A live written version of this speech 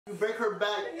You break her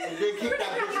back and then kick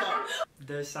that bitch out.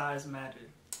 Their size matters.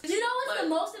 You know what's the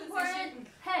most important?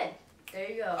 Head.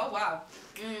 There you go. Oh wow.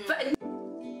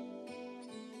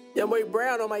 Young boy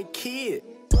Brown on my kid.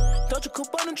 Don't you coop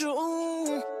on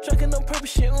the tracking on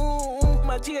purpose shit,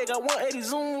 My G got 180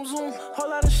 zoom. Whole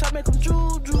lot of shot make them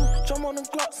drew. Jump on them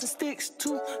glocks and sticks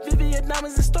too. Vivian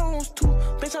diamonds and stones too.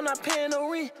 Bitch, I'm not paying no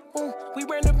rent. We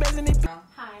ran the best in it.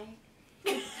 Hi.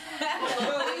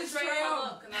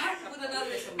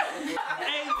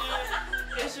 Hey man,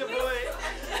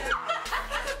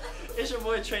 it's your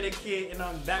boy Trader Kid, and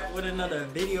I'm back with another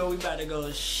video. We about to go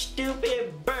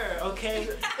stupid burr, okay?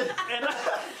 and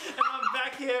I'm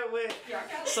back here with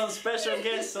some special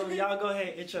guests, so y'all go ahead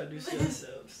and introduce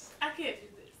yourselves. I can't do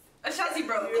this. Ashanti,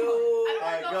 bro. I don't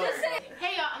want to go. Go. Just say,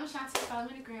 hey y'all, I'm Ashanti. Follow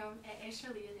me on the gram at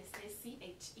Sherleigha. That's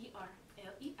SCHERLEIGHA.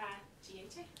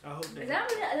 I hope Is that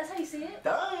what that's how you see it?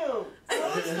 Damn.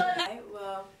 Alright,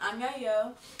 well, I'm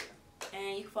Yayo,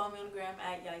 and you can follow me on the gram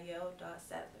at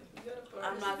yayo.7.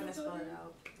 I'm not gonna spell it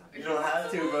out. You don't have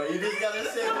to, bro. You just gotta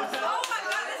say it. Oh my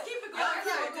god, let's keep it going.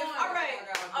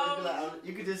 Alright.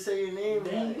 You could just say your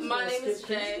name. My name is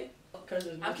Jay.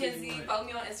 I'm Kenzie. Follow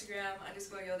me on Instagram,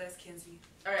 _yo, that's Kenzie.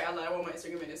 Alright, I lied. I want my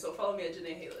Instagram in it, so follow me at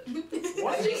Janae Halen.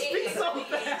 Why did you speak so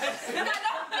fast?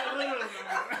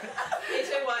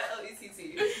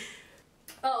 HAYLECT.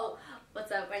 Oh,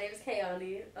 what's up? My name is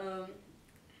Kayani.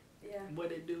 Yeah.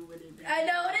 What it do, what it be? I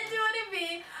know what it do, what it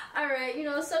be. Alright, you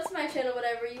know, sub to my channel,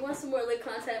 whatever. You want some more lit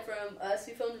content from us,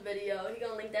 we filmed a video. He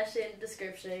gonna link that shit in the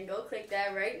description. Go click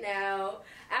that right now.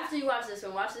 After you watch this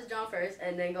one, watch this John first,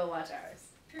 and then go watch ours.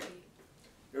 Period.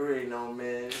 You already know,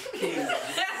 man.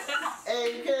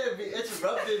 Hey, you can't be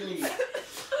interrupting me.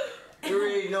 You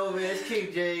already know, man. It's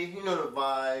King J. You know the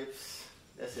vibes.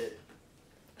 That's it.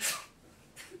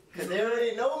 Cause they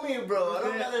already know me, bro. I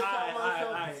don't gotta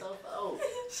shout myself out.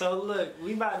 So look,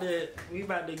 we about to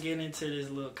get into this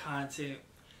little content.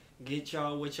 Get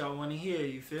y'all what y'all want to hear.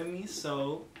 You feel me?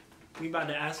 So we about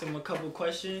to ask them a couple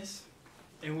questions,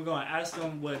 and we're gonna ask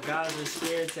them what guys are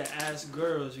scared to ask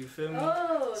girls. You feel me?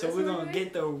 Oh, so we're gonna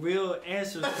get the real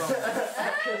answers from them.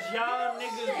 Cause y'all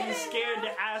niggas be scared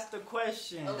to ask the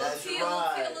question. A little tea,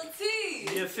 a little tea.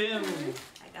 You feel me?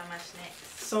 I got my snacks.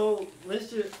 So let's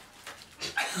just.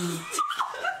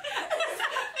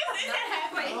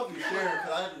 I hope you share it,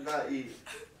 cause I did not eat.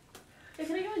 Hey,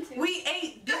 can I go in too? We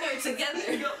ate dinner together.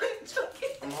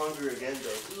 I'm hungry again,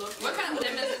 though. What kind of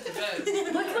lemon is the judge?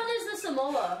 Which one is the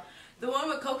Samoa? The one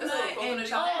with coconut and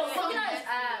chocolate. Oh, coconut is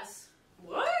ass.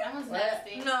 What? That one's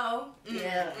nasty. No.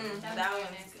 Yeah. That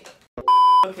one's nasty.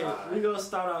 Okay, we gonna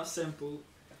start off simple.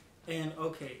 And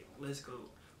okay, let's go.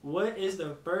 What is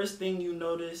the first thing you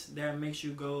notice that makes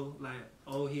you go like,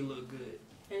 oh, he look good?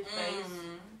 His face.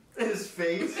 His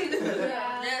face?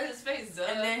 Yeah, his face does.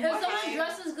 And then If someone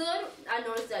dresses good, I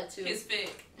notice that too. his fit.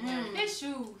 His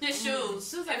shoes. His shoes.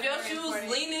 Shoes are If your very shoes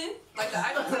important. leaning like the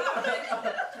Eiffel Tower,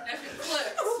 that shit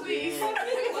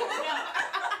clips.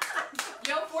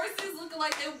 Your forces looking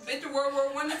like they been through World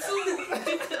War I and II.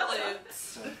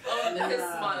 Clips. Oh, and his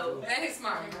smile. And his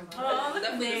smile. oh, look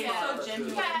at Definitely that. so So You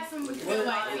gentle. gotta have some good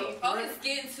white teeth. Oh, his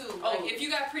skin too. Like if you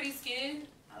got pretty skin,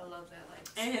 I love that. Like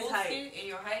And his smooth height. skin and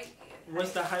your height.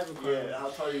 What's the height requirement? Yeah, how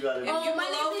tall you gotta be? Oh, you my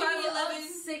below name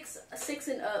is 5'11", 6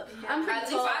 and up. I'm At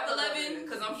pretty least tall. 5'11",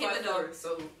 because I'm 5'4",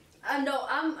 so. I know.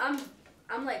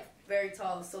 I'm like very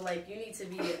tall. So like you need to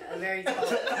be a very tall.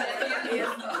 She's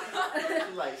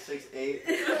like 6'8".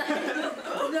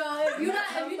 No, if you're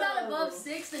not above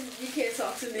 6, then you can't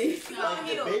talk to me. Like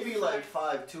the baby like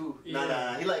 5'2".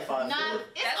 Nah, he like 5'2". Nah,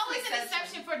 it's That's always the an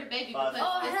exception for the baby. Five. Because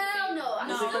Oh hell no! I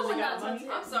No. still would Because not he got talk to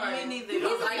him. I'm sorry. Me neither. He's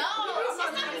like, No, I'm it's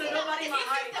not not gonna even nobody my He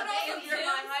height. can put on You're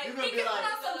my height. You gonna He be can put on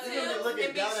like, some you Timbs gonna be looking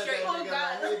and be down at straight. that Oh nigga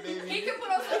God. like, hey baby. He can put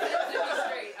on some Timbs and be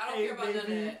straight. I don't Hey, care about none of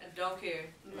baby. that. I don't care.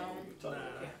 No.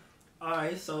 Nah.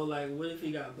 Alright, so like, what if he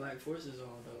got black forces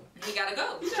on though? He gotta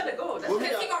go. He gotta go. That's What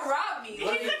because if he gonna rob me. He's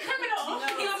what if- a criminal.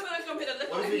 He's gonna come hit a lick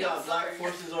What on if me. he got I'm black sorry.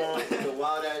 forces on, the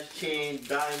wild ass chain,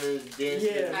 diamonds,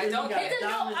 dancing? I don't care.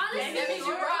 No, honestly, That means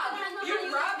you robbed. You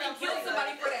robbed and kill killed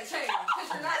somebody for that chain.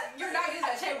 Because you're not getting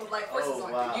that chain with black forces Oh,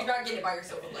 on. wow. You're not getting it by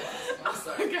yourself with black forces. I'm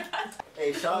sorry. Hey,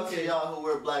 shout out to y'all who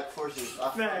wear black forces. I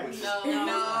fuck with you. No.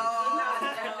 Not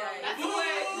Jack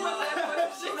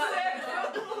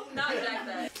that. Not Jack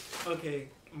that. Okay,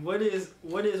 what is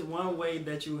one way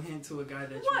that you hint to a guy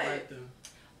that you like them?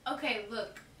 Okay,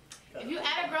 look. If you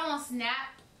add a girl on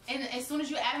Snap, and as soon as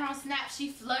you add her on Snap, she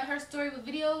flood her story with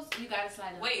videos, you gotta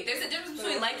slide up. Wait, there's a difference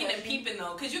between liking and peeping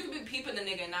though. Because you could be peeping the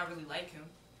nigga and not really like him.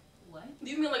 What?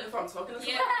 Do you mean like if I'm talking to someone?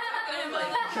 Yeah.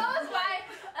 That's why.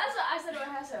 That's what I said when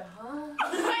I said, huh?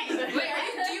 Wait,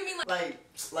 do you mean Like,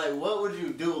 what would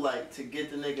you do, like, to get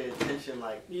the nigga attention,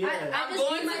 like? Yeah. I'm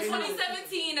going to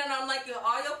 2017 and I'm like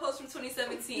all your posts from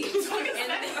 2017. And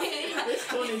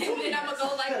then I'm gonna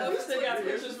go like We still got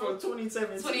pictures from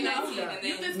 2017. 2019 and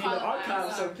You then just Need to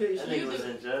archive some That pictures. nigga was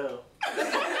in jail.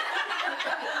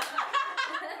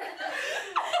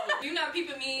 you're not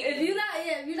peeping me. If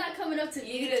you're not coming up to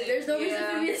me, then there's no reason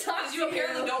for me to talk to Because you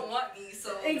apparently don't want me,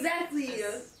 so Exactly.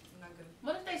 I'm not gonna.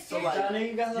 What if they So, scared like, Y'all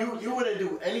niggas got something to you wouldn't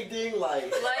do anything,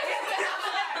 like, Like,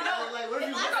 what if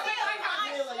you eye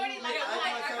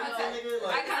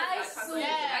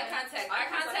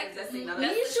contact. That's Me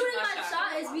shooting my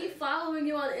shot is me following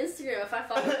you on Instagram. If I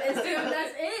follow you on Instagram,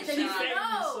 that's it. Then you should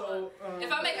know. So,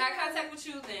 If I make eye contact with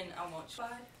you, then I want you.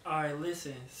 alright,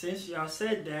 listen. Since y'all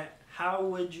said that, how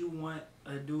would you want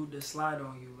a dude to slide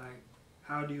on you? Like,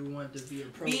 how do you want to be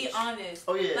approached? Be honest.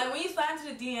 Oh, yeah. Like when you slide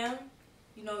into the DM,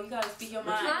 you know, you gotta speak your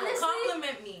mind. Honestly,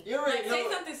 Compliment me. You already Like say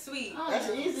know. something sweet. That's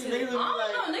easy. Niggas would be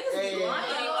like, hey,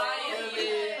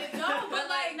 No, but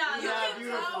like, nah, you're not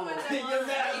beautiful. You're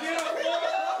not beautiful.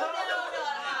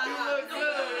 You look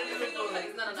good. You're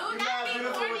not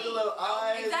beautiful with the little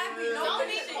eyes. Exactly. and Don't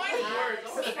everything. be corny. Be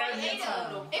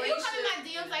creative. If you come in my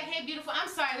DMs like, hey, beautiful, I'm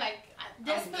sorry, like,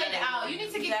 just play it out. You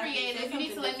need to get creative. You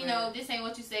need to let me know this ain't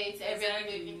what you say to every other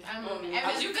dude.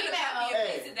 Because you could have copied and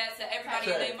pasted that to everybody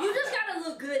in their you mind. just gotta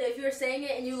look good. If you're saying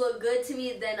it and you look good to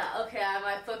me, then okay, I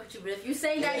might fuck with you. But if you're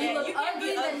saying that you look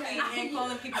ugly, then and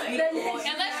calling people Then- beautiful.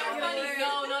 Unless you're funny.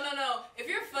 No. If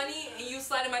you're funny and you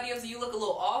slide in my DMs and you look a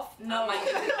little off, No. I might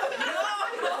That's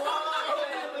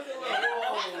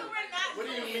what we're not What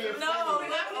do you doing. mean? No,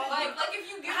 like if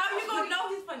you how you gonna know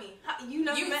he's funny? You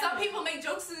never met some him. people make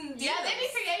jokes in DMs. Yeah, they be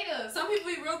creative. Some people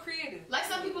be real creative. Like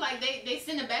some people, like they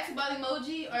send a basketball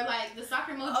emoji or like the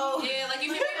soccer emoji. Oh. Yeah, like if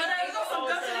you make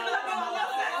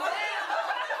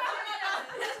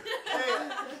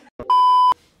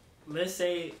Let's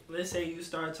say you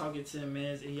start talking to a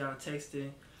man and y'all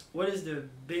texting. What is the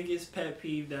biggest pet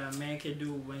peeve that a man can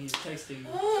do when he's texting you?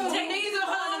 Take niggas to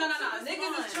home. No.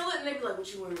 Niggas is chilling and they be like,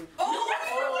 what you wearing? They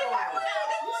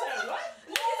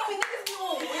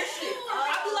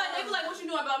be like, what you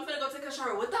doing about? I'm finna go take a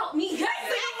shower without me. that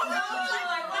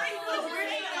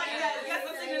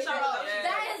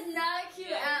is not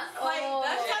cute at all.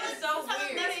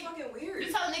 Fucking weird.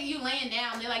 You tell a nigga you laying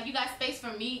down, they're like, you got space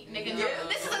for me, nigga. No. Yeah.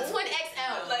 This is a twin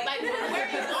XL. Like where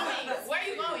are you going? Where are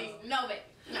you going? No, but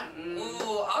no.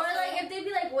 Or like if they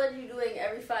be like, "What are you doing?"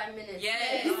 every 5 minutes.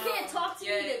 Yes. If you can't talk to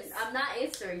me, then Yes. I'm not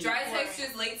answering. you. dry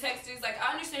textures, late textures. Like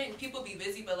I understand people be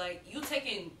busy, but like you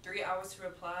taking 3 hours to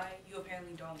reply, you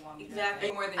apparently don't want me.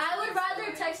 Exactly. More than I 2 would years rather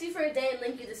to reply. text you for a day and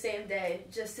link you the same day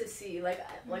just to see. Like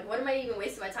what am I even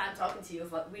wasting my time talking to you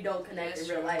if we don't connect That's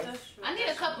in real true. life? I need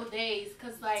a couple days,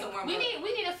 cause like To warm we up.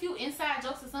 need a few inside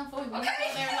jokes or something before we meet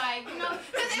Okay. each other. Like cause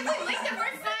if we link the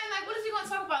first time, like what is we gonna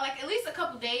talk about? Like at least a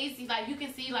couple days, like you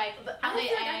can see like But I how don't they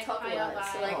feel like I act, talk how a y'all lot,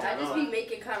 so vibe. like I just be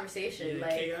making conversation. Yeah,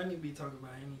 Like K-Onion be talking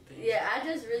about anything. yeah, I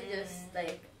just really just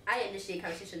like I initiate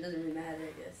conversation. Doesn't really matter.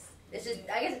 I guess it's just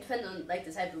I guess it depends on like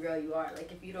the type of girl you are.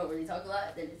 Like if you don't really talk a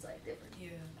lot, then it's like different. Yeah.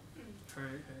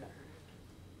 Heard.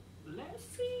 Let's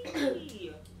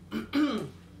see.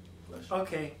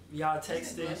 Okay, y'all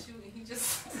texting. Bless you, and he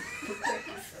just.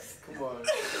 Come on.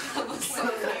 That was so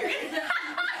weird.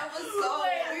 That was so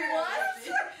weird.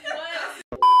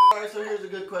 Alright, so here's a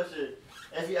good question.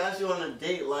 If he asks you on a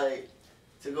date, like,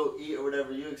 to go eat or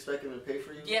whatever, you expect him to pay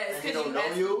for you? Yes, and he 'cause don't you know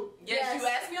asked- you? Yes, you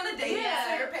asked me on a date, Yeah.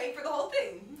 so you're paying for the whole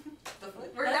thing. The fuck?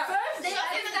 We're The not. first date,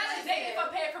 It's not a date if I'm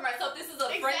paying for myself. This is a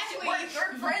friendship. Exactly.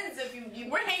 We're friends if you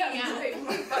We're hanging out. pay for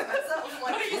myself.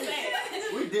 What are you saying?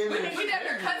 We damn near We damn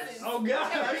near cousins. Oh God!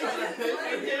 We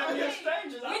damn near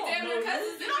strangers. We damn near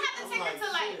cousins. You don't have to take it to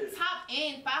like shit. top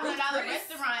end $500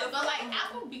 restaurants, but like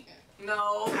Applebee's. No.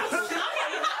 No, I'm not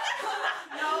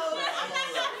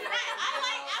I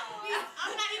like Applebee's.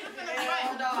 I'm not even gonna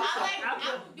front. I like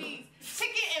Applebee's.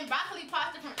 Chicken and broccoli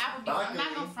pasta from Applebee's. I'm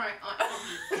not gonna front on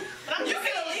Applebee's. But I'm You just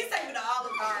can at saying. least take me to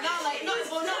Olive Garden. On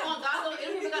God, it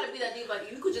don't even gotta be that deep.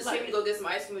 Like, you could just take me to go get some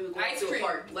ice cream and go Ice to a cream.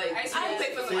 park. Like, Ice cream.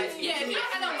 pay for some ice cream. Yeah, if you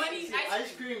don't have no money,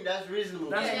 Ice cream, that's reasonable.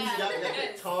 That's Y'all reasonable.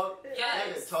 can talk. Y'all can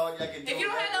Yes. talk. Y'all can If you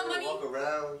don't have no money- walk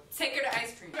around. Take her to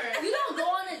ice cream. You don't go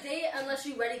on a date unless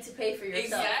you're ready to pay for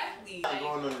yourself. Exactly. I'm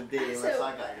going on a date unless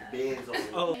I got the bands on me.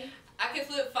 Oh, I can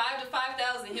flip 5 to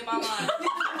 5,000. Hit my line. that's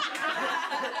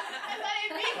what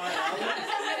it means.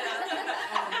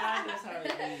 that's how it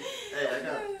is. Hey, I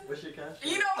got. What's your cash?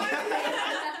 You know what?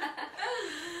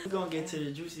 We're gonna get to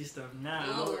the juicy stuff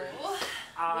now. Ooh.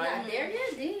 not there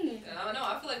yet, dang. I don't know.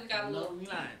 I feel like we got a No, little. we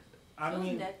not. I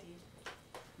mean, that deep.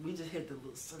 we just hit the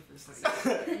little surface. Like,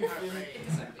 you feel me?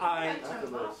 Alright. That's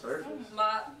a little surface.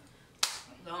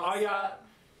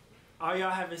 Are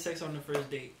y'all having sex on the first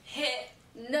date? Hit.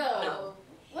 No.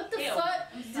 What the Ew.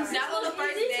 fuck? Not on the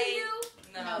first Easy to date. you?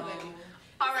 No, baby.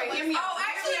 All right, hear me out. Oh,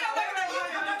 actually, hear me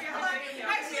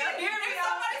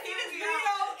out. Somebody see this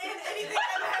video and anything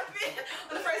that happened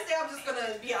on the first day, I'm just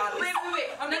gonna be honest. Wait.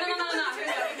 No.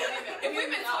 If we've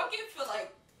been talking for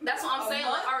like. That's what I'm saying.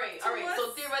 Like, all right. So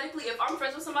theoretically, if I'm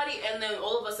friends with somebody and then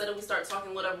all of a sudden we start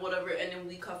talking whatever, and then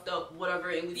we cuffed up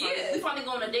whatever, and we finally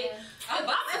go on a date. If I've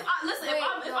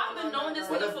been knowing this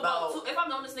nigga for about if I've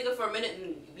known this nigga for a minute,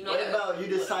 and you know. What about you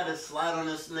decide to slide on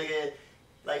this nigga?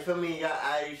 Like for me, y'all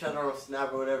add each other on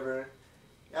Snap or whatever.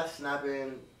 Y'all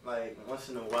snapping like once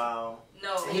in a while.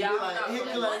 No, he'd be like,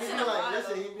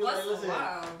 listen,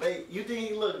 wait, you think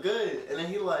he look good? And then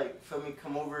he like, for me,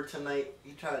 come over tonight.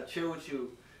 He trying to chill with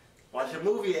you, watch a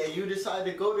movie, and you decide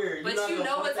to go there. But you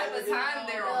know what type of time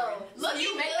they're on. Look, so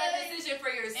you make that decision for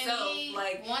yourself. And me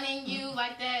like wanting you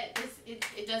like that,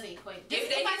 it doesn't equate. If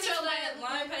they hit your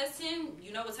line past 10,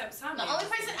 you know what type of time. The only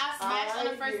person I smashed on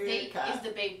the first date is the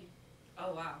baby.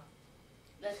 Oh wow.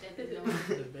 That's it. The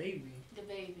baby. The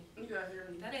baby.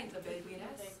 That ain't the baby.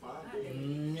 That's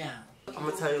No. I'm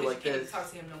gonna tell you like this.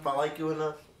 If I like you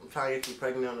enough, I'm trying to get you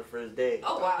pregnant on the first date.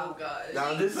 Oh wow, God.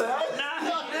 Now this Don't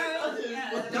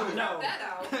that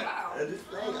out. Wow. This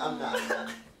thing, I'm not.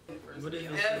 What if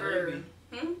it's the baby?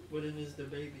 What if it's the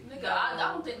baby? Nigga, I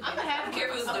don't think. I'm gonna have I don't care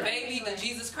if it was the baby, the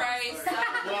Jesus Christ.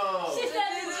 Whoa. She said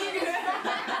the Jesus.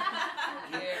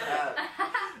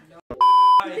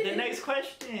 Alright, the next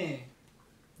question.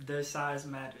 Does size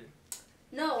matter?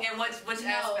 No. And which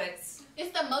aspects?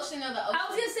 It's the motion of the ocean. I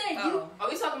was gonna say you. Are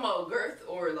we talking about girth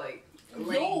or like?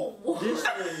 No.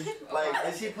 Like,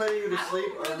 is he putting you to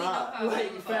sleep or not?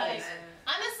 Like, facts.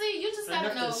 Honestly, you just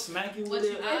gotta know. To smack you what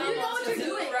with you- it. If you know what you're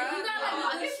doing, if you got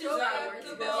like a good stroke.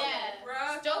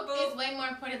 Yeah. Stroke is way more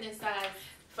important than size.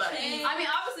 I mean,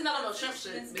 obviously not on no shrimp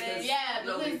shit because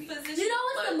You know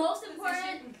what's the most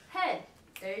important? Head.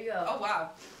 There you go. Oh wow.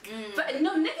 But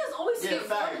no, niggas always get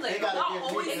fact. They gotta y'all get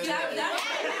always niggas get in that.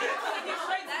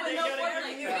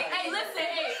 Hey, listen.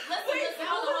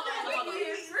 Hold on. I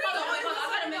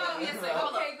gotta make a PSA.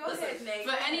 Hold on. Okay, go ahead, Nate.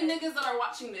 For any niggas that are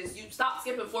watching this, you stop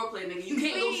skipping foreplay, nigga. You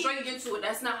can't go straight into it.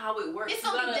 That's not how it works. It's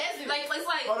gonna be desert. Like.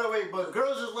 Hold on, wait, but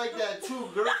girls is like that too.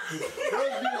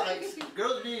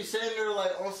 Girls be sitting there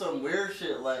like on some weird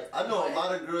shit. Like I know a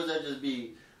lot of girls that just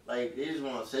be like they just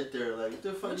want to sit there. Like what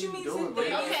the fuck you doing?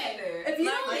 Okay. If you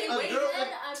don't like, make me girl, dead,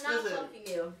 I'm not fucking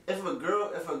you. If a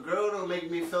girl don't make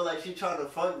me feel like she trying to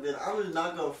fuck, then I'm just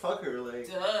not gonna fuck her. Like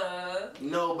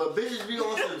no, but bitches be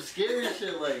on some scary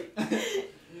shit. Like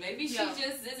maybe she just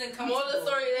isn't comfortable. More of the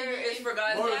story there is for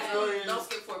guys that don't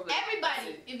skip foreplay.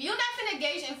 Everybody, if you're not finna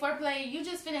engage in foreplay, you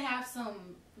just finna have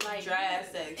some like dry ass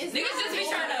sex. Niggas just be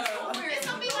trying to. It's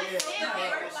gonna be like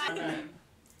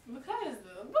because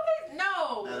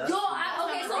no.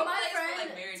 Okay, so my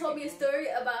friend told me a story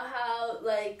about how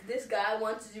like this guy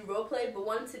wanted to do roleplay but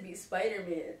wanted to be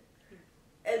Spider-Man.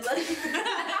 And like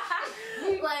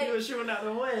he was shooting out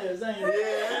the webs, ain't he?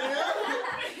 yeah.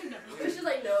 She's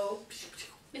like, no.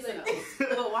 It's like,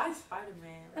 But why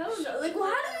Spider-Man? I don't know. Like,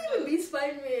 well, how do you even be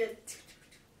Spider-Man?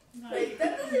 Like,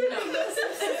 that doesn't even make no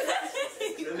sense.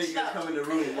 That nigga come in the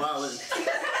room wildin'.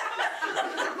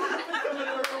 Come in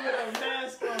the room with a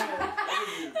mask on.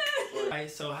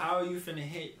 Alright, so how are you finna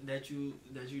hit that you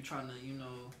trying to, you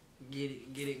know, get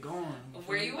it going?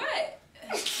 Where you at?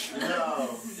 No,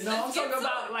 I'm talking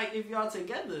about like if y'all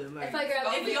together. Like If I grab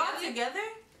If y'all together?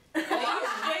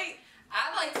 Straight?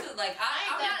 I like to I'm not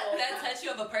that touchy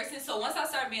of a person, so once I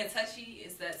start being touchy,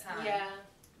 it's that time. yeah.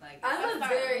 Like I'm a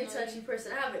very touchy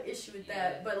person. I have an issue with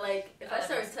that. But like, if I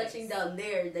start touching down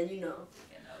there, then you know.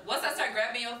 Once I start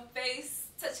grabbing your face,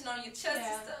 touching on your chest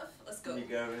and stuff, let's go. you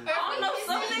got it. I don't know.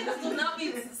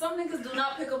 Some niggas do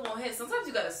not pick up on hints. Sometimes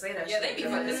you gotta say that. Yeah, they be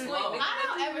fucking slow. I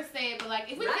don't ever say it, but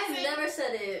like if we I kissing never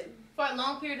said it. for a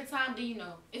long period of time, then you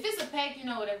know. If it's a peck, you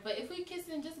know whatever. But if we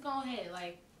kissing, just go ahead.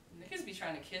 Like Niggas be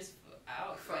trying to kiss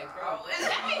out. that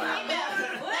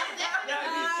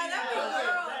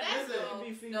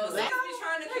be female. No, niggas be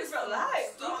trying to kiss for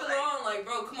life. Stupid long, like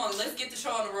bro, come on, let's get the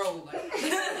show on the road. Like,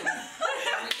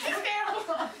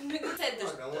 niggas said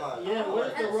this. yeah, what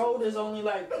if the road is only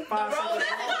like 5 seconds long?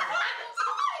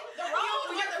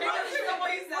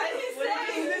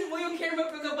 Will your camera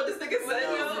pick up what this nigga said,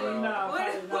 yo? Nah,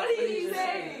 What did he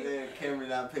say? Then camera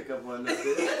not pick up on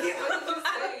nothing.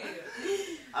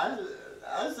 I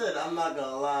I said I'm not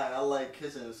gonna lie. I like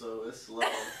kissing, so it's slow.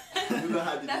 You're gonna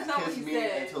have to just kiss me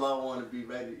until I want to be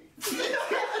ready.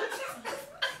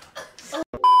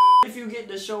 If you get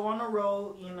the show on the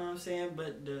road, you know what I'm saying,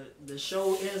 but the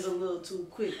show ends a little too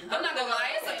quick. I'm not gonna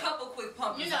lie, it's a couple quick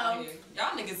pumpkins out here.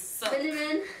 Y'all niggas suck.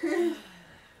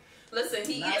 Listen,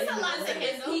 he either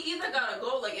gotta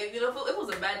go, like, if it was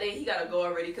a bad day, he gotta go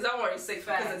already, because I'm already sick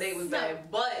because the day was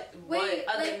bad. But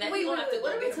other than that, he don't have to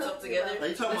go get himself together. Are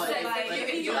you talking about if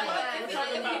he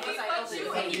fucks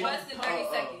you and he busts in 30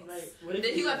 seconds, then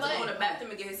he have to go in the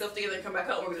bathroom and get himself together and come back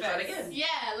out and we're gonna try it again. Yeah,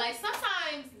 like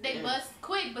sometimes they bust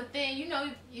quick, but then, you know,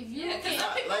 if you can't.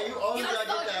 Like, you always gotta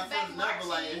get that first number.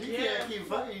 Like, if he can't keep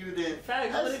fucking you, then.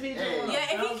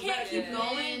 If he can't keep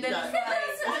going, then it's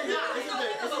like.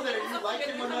 You like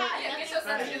him enough.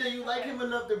 Either you like him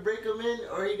enough to break him in,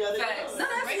 or he gotta go. I've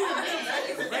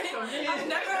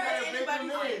never heard anybody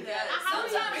say that.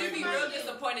 Sometimes you be real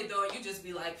disappointed though, and you just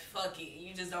be like, "Fuck it,"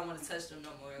 you just don't want to touch them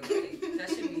no more. Like, that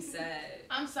should be sad.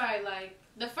 I'm sorry, like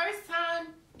the first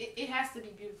time, it has to be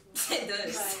beautiful. It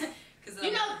does. Like,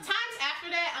 you know, times after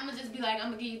that, I'm gonna just be like,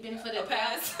 I'm gonna give you benefit of the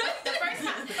past. The first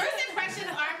impressions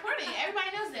are important.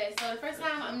 Everybody knows that. So the first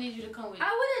time, I'm gonna need you to come with.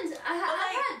 I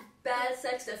had bad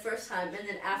sex the first time, and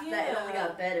then after that, it only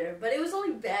got better. But it was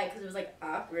only bad because it was like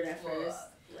awkward at first.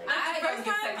 Like, I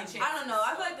don't know.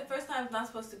 I feel like the first time is not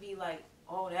supposed to be like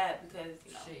all that because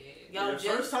y'all just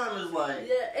first time is like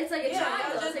it's like a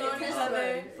child. Just learning each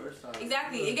other.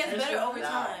 Exactly, it gets better over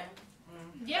time.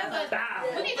 Yeah, but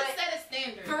we need to set a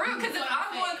standard. For real, because if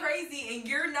I'm going crazy and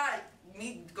you're not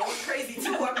going crazy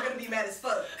too, I'm gonna be mad as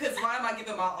fuck. Because why am I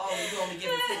giving my all and you only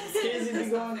giving 50? Kids be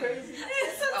going crazy.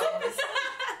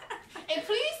 And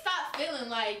please stop feeling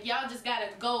like y'all just gotta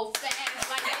go fast.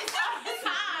 Like it's all the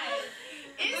time.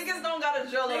 Niggas don't gotta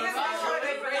drill us.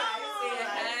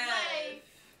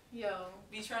 Yo.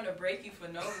 Be trying to break you for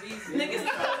no reason. Niggas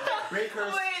break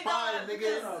her spine,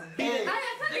 niggas.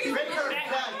 Break her back.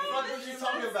 Fuck what you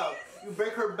talking about? You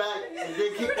break her back and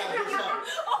then kick that bitch out.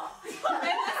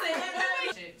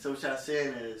 So what y'all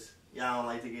saying is, y'all don't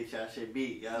like to get y'all shit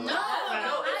beat. Y'all like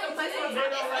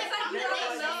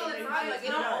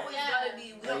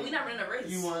we not running a race.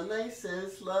 You want nice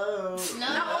and slow.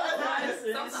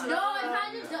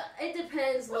 it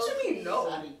depends. What you mean no?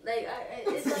 Like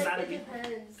it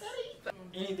depends.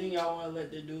 Anything y'all want to let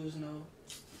the dudes know?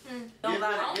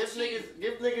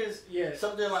 Give niggas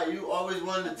something like you always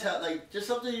wanted to tell, like just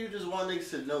something you just want niggas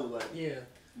to know, like The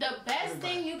best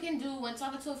thing you can do when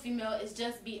talking to a female is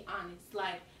just be honest.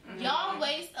 Like y'all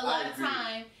waste a lot of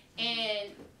time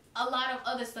and a lot of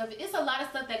other stuff. It's a lot of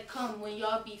stuff that come when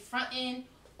y'all be fronting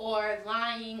or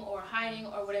lying or hiding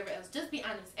or whatever else. Just be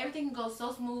honest. Everything can go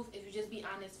so smooth if you just be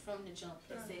honest from the jump.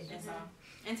 That's it. That's all.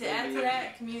 And to add to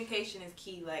that, communication is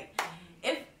key. Like,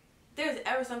 if there's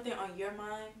ever something on your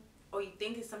mind, or you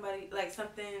think it's somebody, like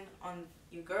something on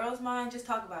your girl's mind, just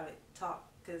talk about it. Talk.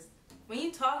 Because when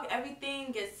you talk,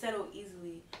 everything gets settled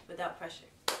easily without pressure.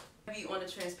 Be on the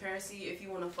transparency. If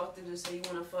you want to fuck, then just say you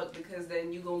want to fuck, because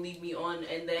then you gonna lead me on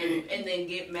and then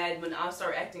get mad when I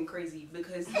start acting crazy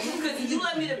because you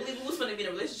let me to believe we was gonna be in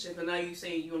a relationship and now you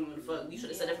saying you want to fuck. You should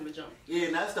have said that from the jump. Yeah,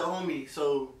 and that's the homie.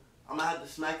 So I'm gonna have to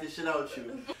smack this shit out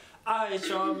you. Alright,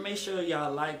 y'all, make sure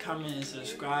y'all like, comment, and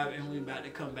subscribe, and we about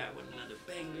to come back with another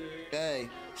banger. Hey,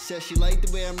 says she like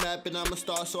the way I'm rapping, I'm a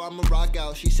star, so I'ma rock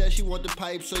out. She says she want the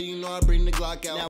pipe, so you know I bring the Glock out. Now